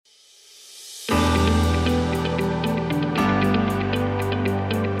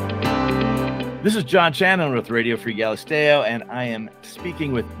This is John Shannon with Radio Free Galisteo, and I am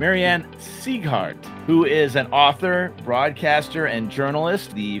speaking with Marianne Sieghart, who is an author, broadcaster, and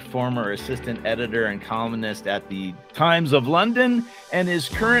journalist, the former assistant editor and columnist at the Times of London, and is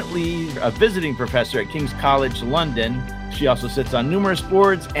currently a visiting professor at King's College London. She also sits on numerous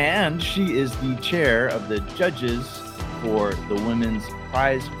boards, and she is the chair of the judges for the Women's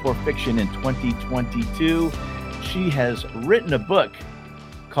Prize for Fiction in 2022. She has written a book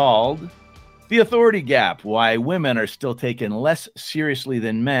called The Authority Gap, Why Women Are Still Taken Less Seriously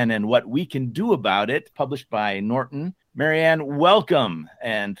Than Men and What We Can Do About It, published by Norton. Marianne, welcome,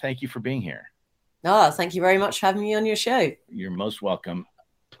 and thank you for being here. Thank you very much for having me on your show. You're most welcome.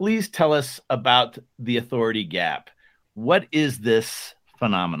 Please tell us about the authority gap. What is this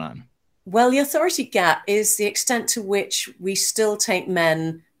phenomenon? Well, the authority gap is the extent to which we still take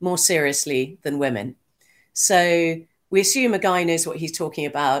men more seriously than women. So we assume a guy knows what he's talking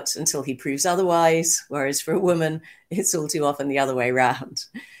about until he proves otherwise, whereas for a woman, it's all too often the other way around.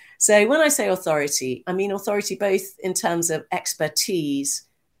 So when I say authority, I mean authority both in terms of expertise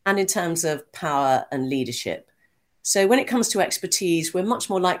and in terms of power and leadership. So when it comes to expertise, we're much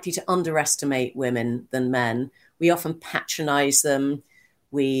more likely to underestimate women than men. We often patronize them.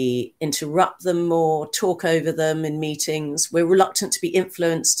 We interrupt them more, talk over them in meetings. We're reluctant to be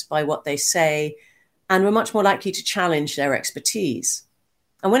influenced by what they say. And we're much more likely to challenge their expertise.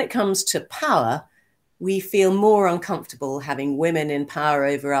 And when it comes to power, we feel more uncomfortable having women in power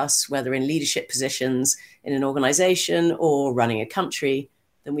over us, whether in leadership positions in an organization or running a country,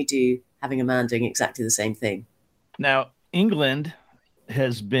 than we do having a man doing exactly the same thing. Now, England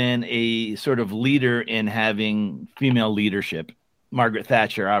has been a sort of leader in having female leadership. Margaret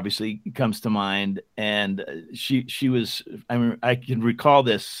Thatcher obviously comes to mind, and she was, I can recall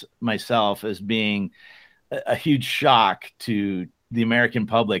this myself as being a huge shock to the American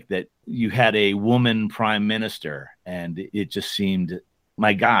public that you had a woman prime minister, and it just seemed,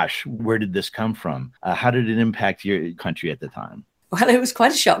 my gosh, where did this come from? How did it impact your country at the time? Well, it was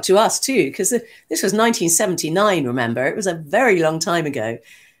quite a shock to us too, because this was 1979, remember? It was a very long time ago.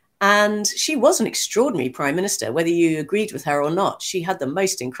 And she was an extraordinary prime minister, whether you agreed with her or not. She had the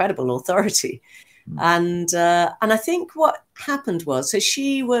most incredible authority. And I think what happened was, so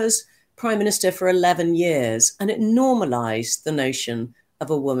she was prime minister for 11 years, and it normalized the notion of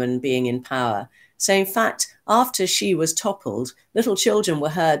a woman being in power. So in fact, after she was toppled, little children were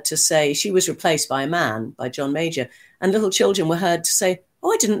heard to say, she was replaced by a man, by John Major, and little children were heard to say,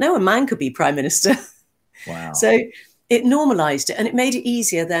 oh, I didn't know a man could be prime minister. Wow. So it normalized it, and it made it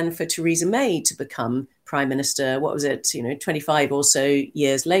easier then for Theresa May to become prime minister. What was it, 25 or so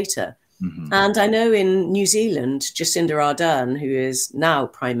years later. Mm-hmm. And I know in New Zealand, Jacinda Ardern, who is now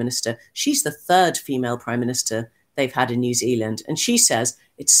prime minister, she's the third female prime minister they've had in New Zealand. And she says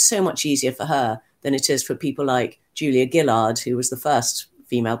it's so much easier for her than it is for people like Julia Gillard, who was the first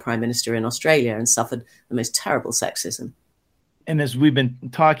female prime minister in Australia and suffered the most terrible sexism. And as we've been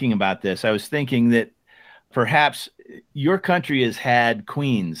talking about this, I was thinking that perhaps your country has had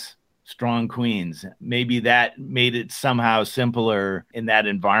queens, strong queens. Maybe that made it somehow simpler in that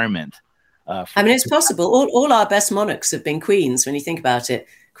environment. It's possible. All our best monarchs have been queens, when you think about it.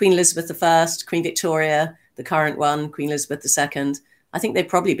 Queen Elizabeth I, Queen Victoria, the current one, Queen Elizabeth II. I think they've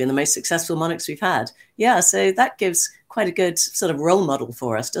probably been the most successful monarchs we've had. Yeah, so that gives quite a good sort of role model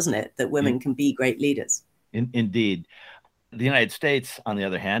for us, doesn't it? That women can be great leaders. Indeed. The United States, on the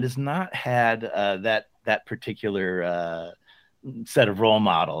other hand, has not had that particular set of role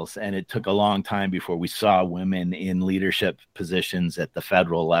models. And it took a long time before we saw women in leadership positions at the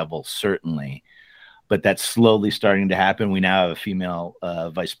federal level, certainly. But that's slowly starting to happen. We now have a female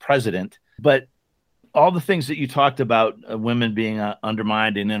vice president. But all the things that you talked about, women being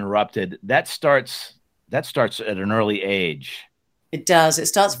undermined and interrupted, that starts at an early age. It does. It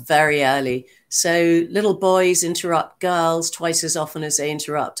starts very early. So little boys interrupt girls twice as often as they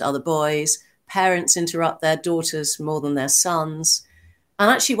interrupt other boys. Parents interrupt their daughters more than their sons.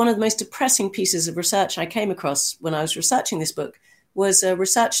 And actually, one of the most depressing pieces of research I came across when I was researching this book was a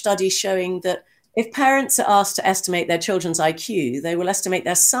research study showing that if parents are asked to estimate their children's IQ, they will estimate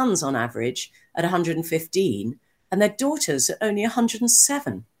their sons on average at 115 and their daughters at only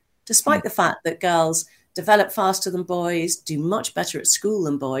 107, despite the fact that girls develop faster than boys, do much better at school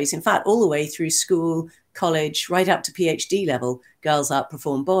than boys. In fact, all the way through school, college, right up to PhD level, girls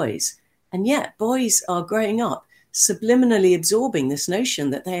outperform boys. And yet boys are growing up subliminally absorbing this notion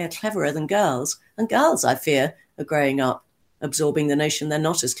that they are cleverer than girls. And girls, I fear, are growing up absorbing the notion they're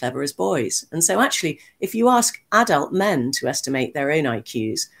not as clever as boys. And so actually, if you ask adult men to estimate their own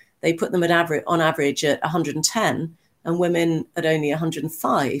IQs, they put them on average at 110, and women at only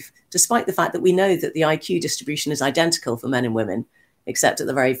 105, despite the fact that we know that the IQ distribution is identical for men and women, except at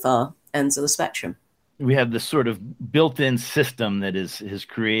the very far ends of the spectrum. We have this sort of built-in system that has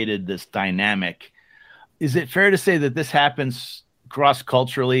created this dynamic. Is it fair to say that this happens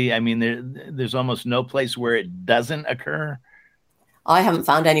cross-culturally? I mean, there's almost no place where it doesn't occur. I haven't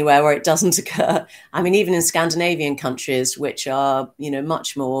found anywhere where it doesn't occur. I mean, even in Scandinavian countries, which are,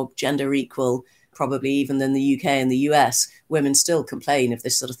 much more gender equal, probably even than the UK and the US, women still complain of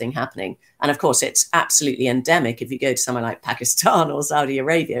this sort of thing happening. And of course, it's absolutely endemic. If you go to somewhere like Pakistan or Saudi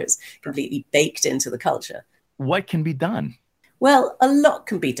Arabia, it's completely baked into the culture. What can be done? Well, a lot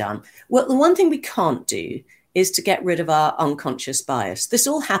can be done. Well, the one thing we can't do is to get rid of our unconscious bias. This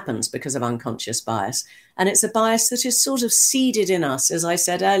all happens because of unconscious bias. And it's a bias that is sort of seeded in us, as I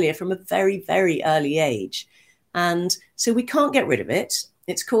said earlier, from a very, very early age. And so we can't get rid of it.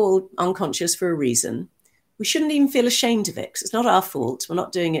 It's called unconscious for a reason. We shouldn't even feel ashamed of it because it's not our fault. We're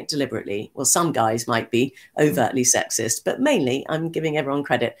not doing it deliberately. Well, some guys might be overtly sexist, but mainly, I'm giving everyone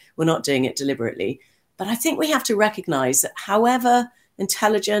credit, we're not doing it deliberately. But I think we have to recognize that however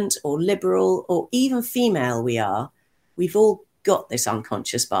intelligent or liberal or even female we are, we've all got this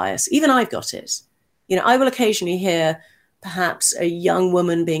unconscious bias. Even I've got it. I will occasionally hear perhaps a young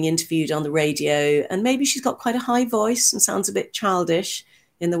woman being interviewed on the radio, and maybe she's got quite a high voice and sounds a bit childish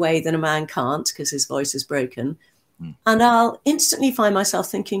in the way that a man can't because his voice is broken. And I'll instantly find myself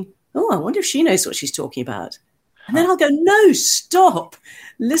thinking, oh, I wonder if she knows what she's talking about. And then I'll go, no, stop.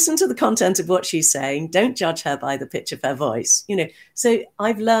 Listen to the content of what she's saying. Don't judge her by the pitch of her voice. So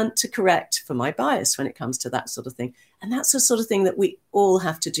I've learned to correct for my bias when it comes to that sort of thing. And that's the sort of thing that we all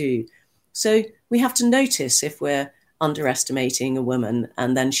have to do. So we have to notice if we're underestimating a woman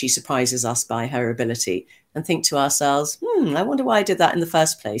and then she surprises us by her ability and think to ourselves, I wonder why I did that in the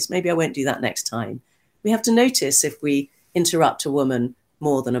first place. Maybe I won't do that next time. We have to notice if we interrupt a woman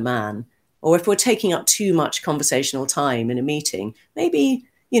more than a man, or if we're taking up too much conversational time in a meeting. Maybe,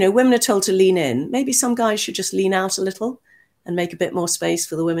 women are told to lean in. Maybe some guys should just lean out a little and make a bit more space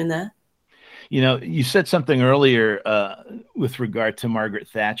for the women there. You said something earlier with regard to Margaret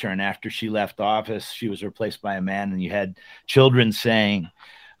Thatcher, and after she left office, she was replaced by a man, and you had children saying,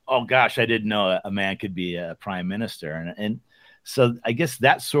 oh gosh, I didn't know a man could be a prime minister. And so I guess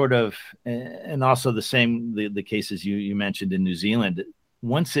that sort of, and also the cases you mentioned in New Zealand,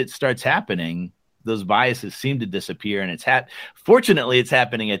 once it starts happening, those biases seem to disappear, and fortunately it's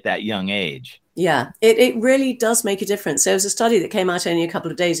happening at that young age. Yeah, it really does make a difference. There was a study that came out only a couple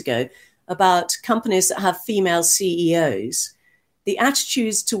of days ago about companies that have female CEOs. The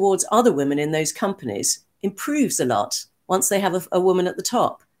attitudes towards other women in those companies improves a lot once they have a woman at the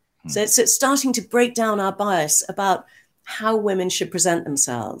top. So it's starting to break down our bias about how women should present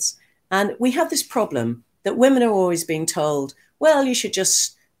themselves. And we have this problem that women are always being told, well, you should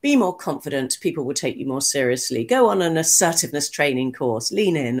just be more confident. People will take you more seriously. Go on an assertiveness training course,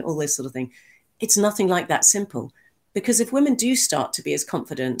 lean in, all this sort of thing. It's nothing like that simple. Because if women do start to be as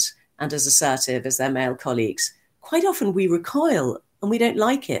confident and as assertive as their male colleagues, quite often we recoil and we don't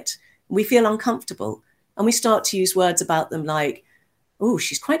like it. We feel uncomfortable. And we start to use words about them like, oh,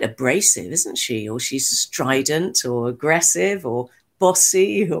 she's quite abrasive, isn't she? Or she's strident or aggressive or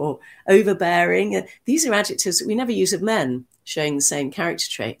bossy or overbearing. These are adjectives that we never use of men, showing the same character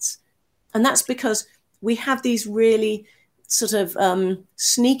traits. And that's because we have these really sort of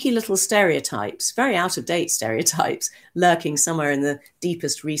sneaky little stereotypes, very out-of-date stereotypes, lurking somewhere in the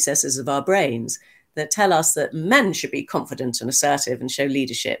deepest recesses of our brains that tell us that men should be confident and assertive and show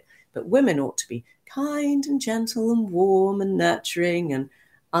leadership, but women ought to be kind and gentle and warm and nurturing and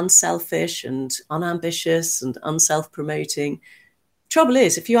unselfish and unambitious and unself-promoting. Trouble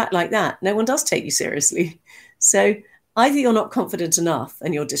is, if you act like that, no one does take you seriously. So either you're not confident enough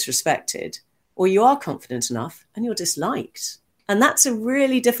and you're disrespected, or you are confident enough and you're disliked. And that's a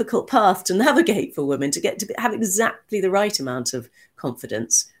really difficult path to navigate for women, to get to have exactly the right amount of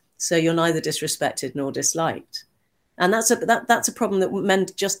confidence, so you're neither disrespected nor disliked. And that's a problem that men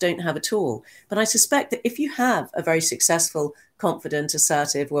just don't have at all. But I suspect that if you have a very successful, confident,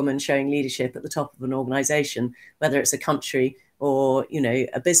 assertive woman showing leadership at the top of an organization, whether it's a country or,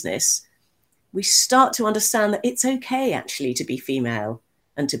 a business, we start to understand that it's okay actually to be female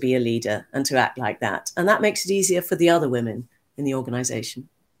and to be a leader and to act like that. And that makes it easier for the other women in the organization.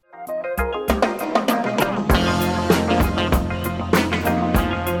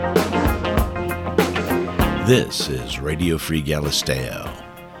 This is Radio Free Galisteo.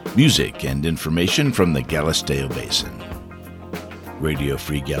 Music and information from the Galisteo Basin. Radio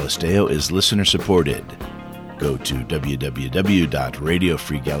Free Galisteo is listener-supported. Go to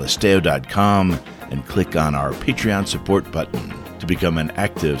www.radiofreegalisteo.com and click on our Patreon support button to become an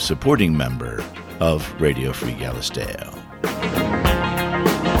active supporting member of Radio Free Galisteo.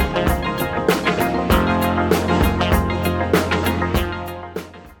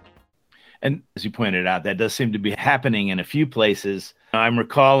 And as you pointed out, that does seem to be happening in a few places. I'm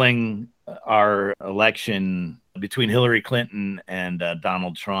recalling our election between Hillary Clinton and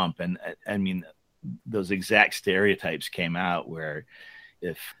Donald Trump. And I mean, those exact stereotypes came out where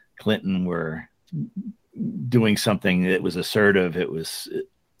if Clinton were doing something that was assertive, it was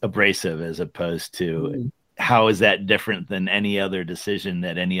abrasive, as opposed to how is that different than any other decision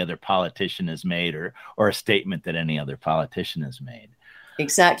that any other politician has made, or a statement that any other politician has made.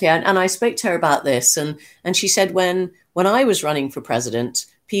 Exactly. And I spoke to her about this, and she said when I was running for president,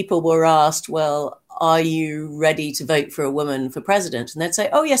 people were asked, well, are you ready to vote for a woman for president? And they'd say,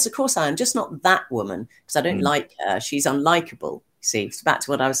 oh, yes, of course I am, just not that woman, because I don't like her. She's unlikable. See, it's back to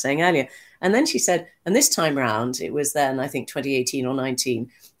what I was saying earlier. And then she said, and this time round, it was then, I think, 2018 or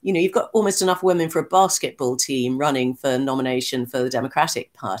 19, you've got almost enough women for a basketball team running for nomination for the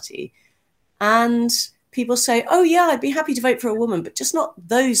Democratic Party. And people say, oh, yeah, I'd be happy to vote for a woman, but just not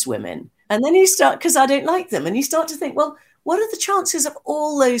those women. And then you start, because I don't like them. And you start to think, well, what are the chances of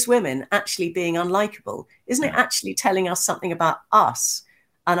all those women actually being unlikable? Isn't it actually telling us something about us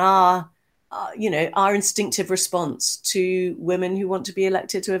and our instinctive response to women who want to be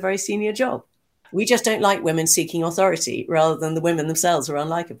elected to a very senior job? We just don't like women seeking authority rather than the women themselves are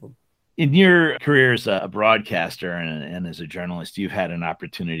unlikable. In your career as a broadcaster and as a journalist, you've had an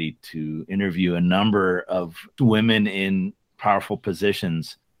opportunity to interview a number of women in powerful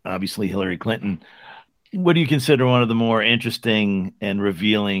positions. Obviously, Hillary Clinton. What do you consider one of the more interesting and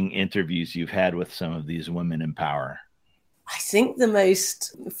revealing interviews you've had with some of these women in power? I think the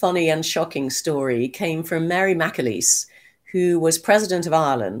most funny and shocking story came from Mary McAleese, who was president of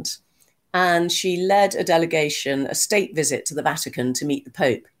Ireland, and she led a delegation, a state visit to the Vatican to meet the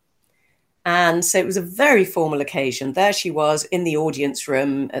Pope. And so it was a very formal occasion. There she was in the audience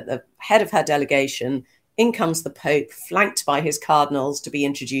room at the head of her delegation. In comes the Pope, flanked by his cardinals to be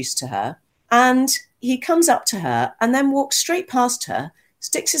introduced to her. And he comes up to her and then walks straight past her,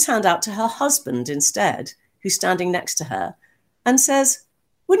 sticks his hand out to her husband instead, who's standing next to her, and says,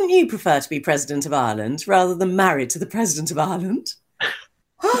 wouldn't you prefer to be president of Ireland rather than married to the president of Ireland?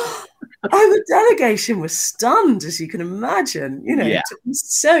 And the delegation was stunned, as you can imagine. It was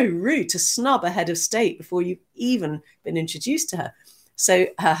so rude to snub a head of state before you've even been introduced to her. So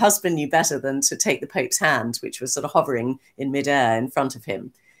her husband knew better than to take the Pope's hand, which was sort of hovering in midair in front of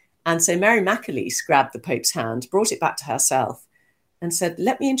him. And so Mary McAleese grabbed the Pope's hand, brought it back to herself, and said,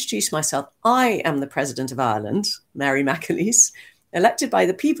 let me introduce myself. I am the president of Ireland, Mary McAleese, elected by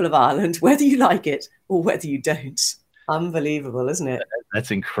the people of Ireland, whether you like it or whether you don't. Unbelievable, isn't it? That's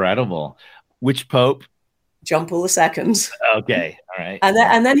incredible. Which Pope? John Paul II. Okay, all right.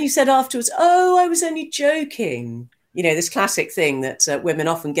 And then he said afterwards, oh, I was only joking. This classic thing that women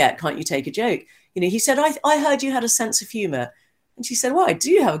often get, can't you take a joke? He said, I heard you had a sense of humor. And she said, well, I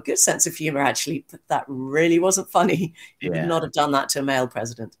do have a good sense of humor, actually, but that really wasn't funny. You would not have done that to a male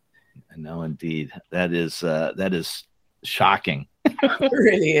president. No, indeed. That is shocking. It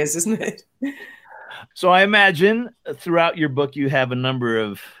really is, isn't it? So I imagine throughout your book, you have a number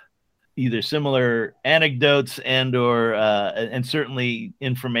of either similar anecdotes and certainly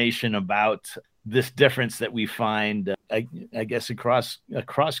information about this difference that we find, I guess, across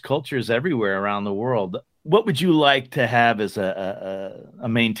cultures everywhere around the world. What would you like to have as a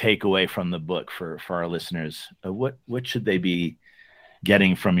main takeaway from the book for our listeners? What should they be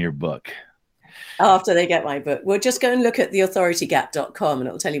getting from your book? After they get my book, well, just go and look at theauthoritygap.com and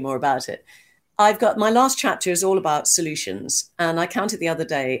it'll tell you more about it. I've got my last chapter is all about solutions, and I counted the other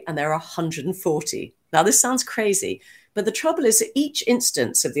day and there are 140. Now, this sounds crazy, but the trouble is that each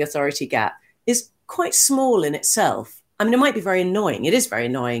instance of the authority gap is quite small in itself. I mean, it might be very annoying. It is very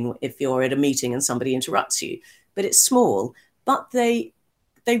annoying if you're at a meeting and somebody interrupts you, but it's small. But they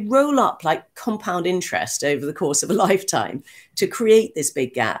roll up like compound interest over the course of a lifetime to create this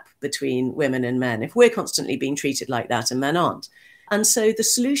big gap between women and men if we're constantly being treated like that and men aren't. And so the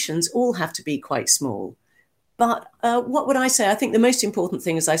solutions all have to be quite small. But what would I say? I think the most important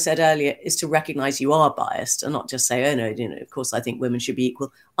thing, as I said earlier, is to recognize you are biased and not just say, oh, no, of course, I think women should be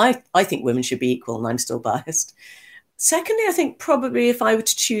equal. I think women should be equal and I'm still biased. Secondly, I think probably if I were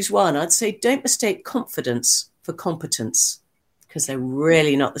to choose one, I'd say don't mistake confidence for competence, because they're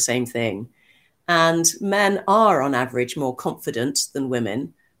really not the same thing. And men are on average more confident than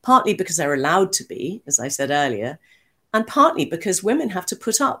women, partly because they're allowed to be, as I said earlier, and partly because women have to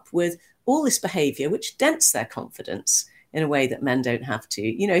put up with all this behavior which dents their confidence in a way that men don't have to.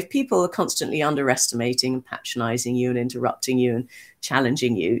 You know, if people are constantly underestimating and patronizing you and interrupting you and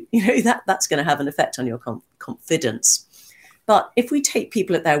challenging you, you know, that's going to have an effect on your confidence. But if we take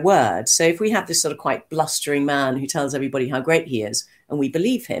people at their word, so if we have this sort of quite blustering man who tells everybody how great he is and we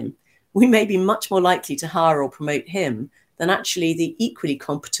believe him, we may be much more likely to hire or promote him than actually the equally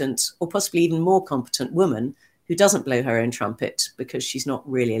competent or possibly even more competent woman who doesn't blow her own trumpet because she's not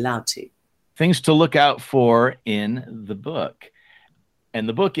really allowed to. Things to look out for in the book. And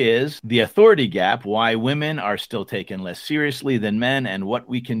the book is The Authority Gap, Why Women Are Still Taken Less Seriously Than Men and What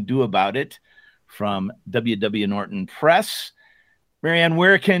We Can Do About It, from W.W. Norton Press. Marianne,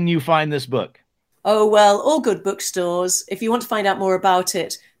 where can you find this book? Oh, well, all good bookstores. If you want to find out more about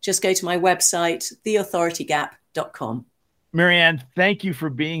it, just go to my website, theauthoritygap.com. Marianne, thank you for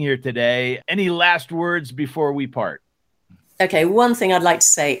being here today. Any last words before we part? Okay, one thing I'd like to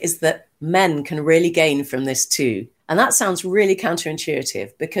say is that men can really gain from this too. And that sounds really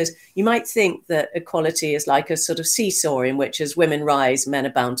counterintuitive because you might think that equality is like a sort of seesaw in which as women rise, men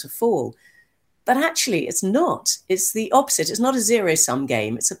are bound to fall. But actually, it's not. It's the opposite. It's not a zero-sum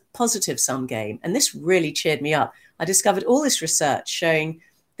game. It's a positive-sum game. And this really cheered me up. I discovered all this research showing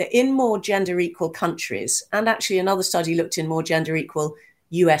that in more gender-equal countries, and actually another study looked in more gender-equal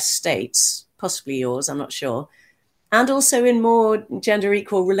US states, possibly yours, I'm not sure, and also in more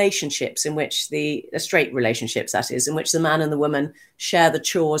gender-equal relationships in which straight relationships, that is, in which the man and the woman share the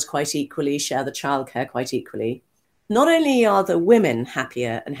chores quite equally, share the childcare quite equally. Not only are the women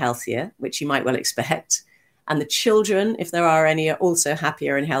happier and healthier, which you might well expect, and the children, if there are any, are also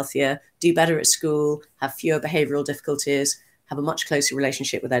happier and healthier, do better at school, have fewer behavioral difficulties, have a much closer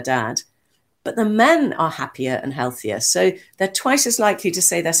relationship with their dad. But the men are happier and healthier. So they're twice as likely to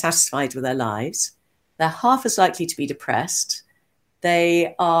say they're satisfied with their lives. They're half as likely to be depressed.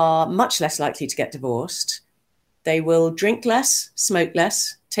 They are much less likely to get divorced. They will drink less, smoke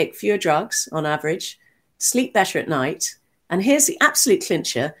less, take fewer drugs on average, sleep better at night. And here's the absolute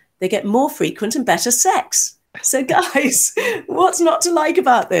clincher. They get more frequent and better sex. So guys, what's not to like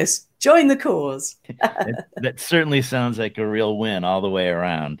about this? Join the cause. That certainly sounds like a real win all the way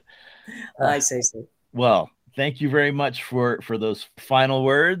around. I say so. Well, thank you very much for those final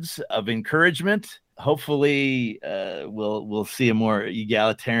words of encouragement. Hopefully, we'll see a more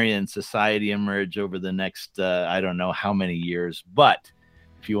egalitarian society emerge over the next, I don't know how many years. But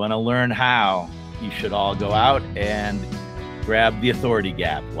if you want to learn how, you should all go out and grab The Authority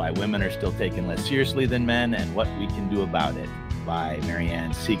Gap, Why Women Are Still Taken Less Seriously Than Men and What We Can Do About It, by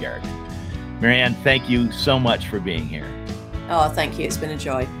Marianne Siegart. Marianne, thank you so much for being here. Oh, thank you. It's been a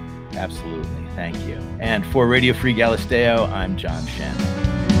joy. Absolutely. Thank you. And for Radio Free Galisteo, I'm John Shen.